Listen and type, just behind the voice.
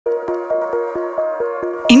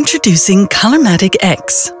Introducing ColorMatic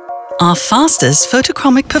X, our fastest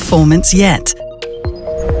photochromic performance yet.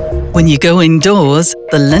 When you go indoors,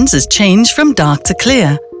 the lenses change from dark to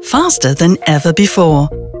clear, faster than ever before,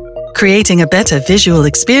 creating a better visual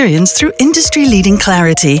experience through industry-leading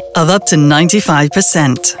clarity of up to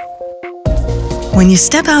 95%. When you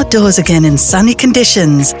step outdoors again in sunny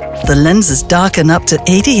conditions, the lenses darken up to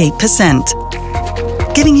 88%,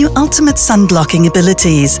 giving you ultimate sun-blocking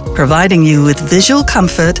abilities, providing you with visual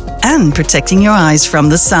comfort and protecting your eyes from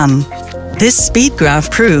the sun. This speed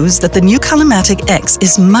graph proves that the new ColorMatic X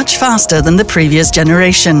is much faster than the previous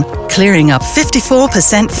generation, clearing up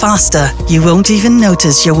 54% faster. You won't even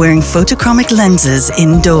notice you're wearing photochromic lenses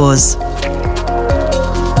indoors.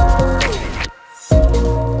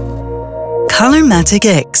 ColorMatic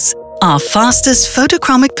X, our fastest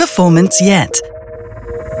photochromic performance yet.